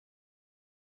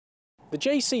The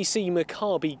JCC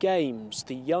Maccabi Games,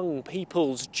 the young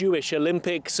people's Jewish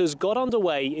Olympics, has got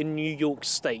underway in New York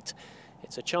State.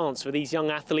 It's a chance for these young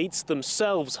athletes,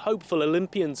 themselves hopeful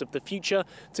Olympians of the future,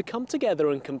 to come together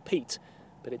and compete.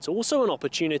 But it's also an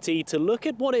opportunity to look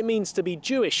at what it means to be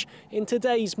Jewish in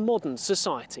today's modern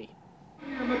society.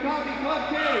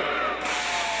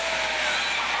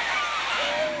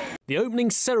 The opening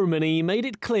ceremony made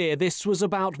it clear this was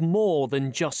about more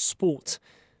than just sport.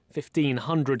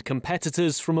 1,500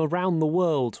 competitors from around the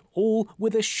world, all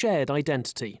with a shared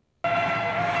identity.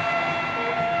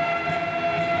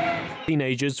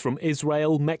 Teenagers from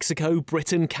Israel, Mexico,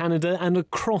 Britain, Canada and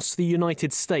across the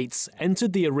United States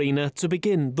entered the arena to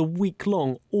begin the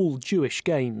week-long all-Jewish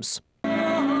Games.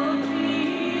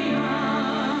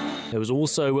 There was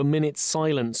also a minute's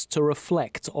silence to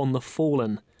reflect on the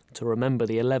fallen, to remember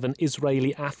the 11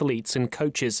 Israeli athletes and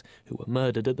coaches who were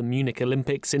murdered at the Munich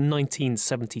Olympics in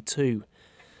 1972.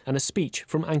 And a speech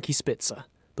from Anki Spitzer,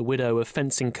 the widow of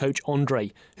fencing coach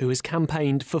Andre, who has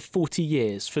campaigned for 40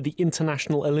 years for the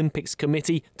International Olympics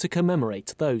Committee to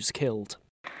commemorate those killed.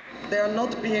 They are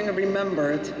not being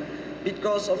remembered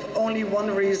because of only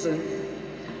one reason,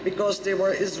 because they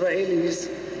were Israelis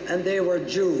and they were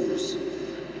Jews.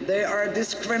 They are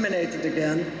discriminated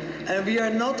again, and we are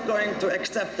not going to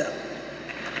accept that.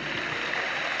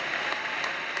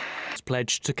 She's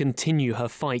pledged to continue her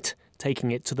fight,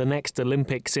 taking it to the next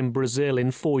Olympics in Brazil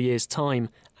in 4 years' time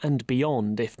and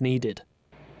beyond if needed.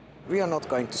 We are not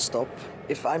going to stop.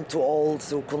 If I'm too old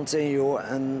to continue,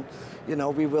 and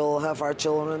we will have our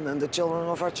children and the children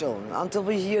of our children until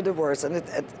we hear the words. And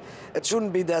it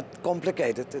shouldn't be that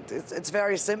complicated. It's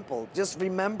very simple. Just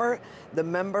remember the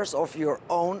members of your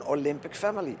own Olympic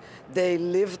family. They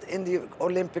lived in the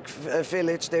Olympic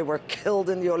village. They were killed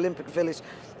in the Olympic village,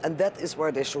 and that is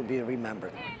where they should be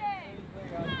remembered.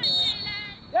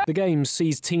 The Games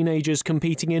sees teenagers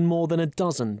competing in more than a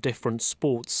dozen different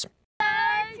sports.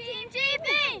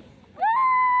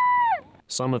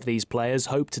 Some of these players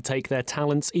hope to take their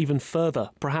talents even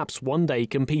further, perhaps one day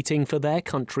competing for their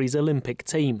country's Olympic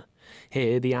team.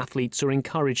 Here, the athletes are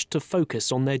encouraged to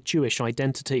focus on their Jewish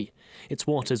identity. It's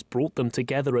what has brought them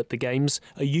together at the Games,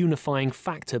 a unifying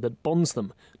factor that bonds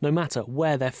them, no matter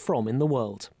where they're from in the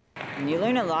world. You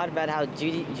learn a lot about how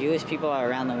Jewish people are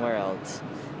around the world,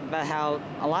 about how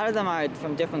a lot of them are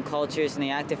from different cultures and they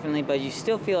act differently, but you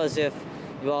still feel as if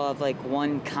you all have like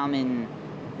one common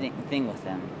thing with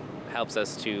them. Helps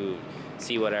us to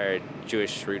see what our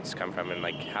Jewish roots come from and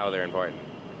how they're important.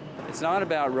 It's not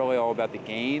about really all about the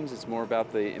games, it's more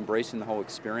about the embracing the whole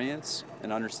experience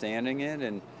and understanding it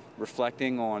and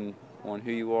reflecting on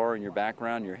who you are and your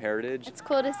background, your heritage. It's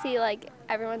cool to see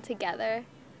everyone together,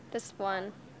 just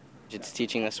one. It's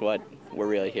teaching us what we're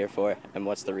really here for and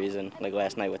what's the reason, like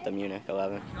last night with the Munich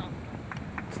 11.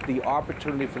 It's the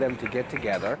opportunity for them to get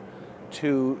together,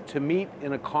 to meet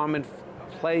in a common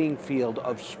playing field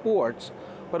of sports,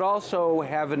 but also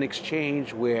have an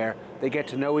exchange where they get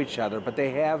to know each other, but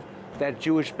they have that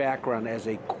Jewish background as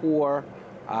a core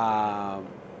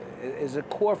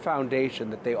foundation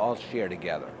that they all share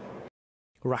together.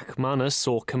 Rachmanus,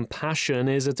 or compassion,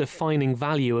 is a defining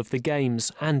value of the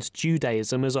Games and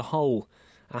Judaism as a whole.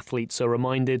 Athletes are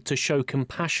reminded to show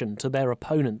compassion to their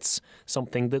opponents,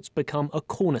 something that's become a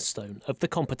cornerstone of the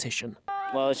competition.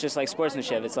 Well, it's just like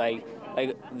sportsmanship. It's like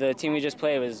the team we just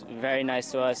played was very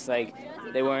nice to us. They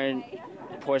weren't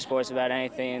poor sports about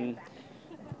anything.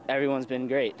 Everyone's been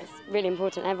great. It's really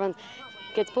important. Everyone's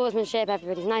good sportsmanship.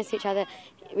 Everybody's nice to each other.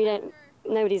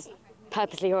 Nobody's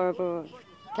purposely horrible.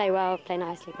 Play well, play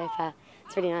nicely, play fair.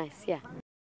 It's really nice, yeah.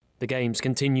 The Games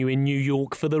continue in New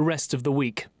York for the rest of the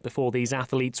week before these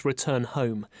athletes return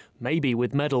home, maybe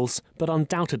with medals, but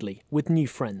undoubtedly with new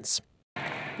friends.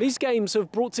 These Games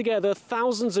have brought together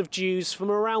thousands of Jews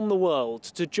from around the world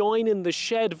to join in the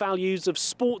shared values of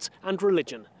sport and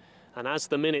religion. And as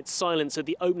the minute's silence at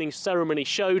the opening ceremony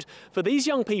showed, for these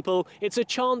young people, it's a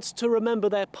chance to remember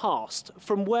their past,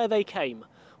 from where they came,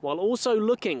 while also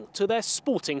looking to their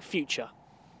sporting future.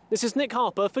 This is Nick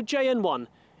Harper for JN1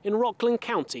 in Rockland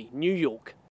County, New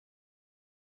York.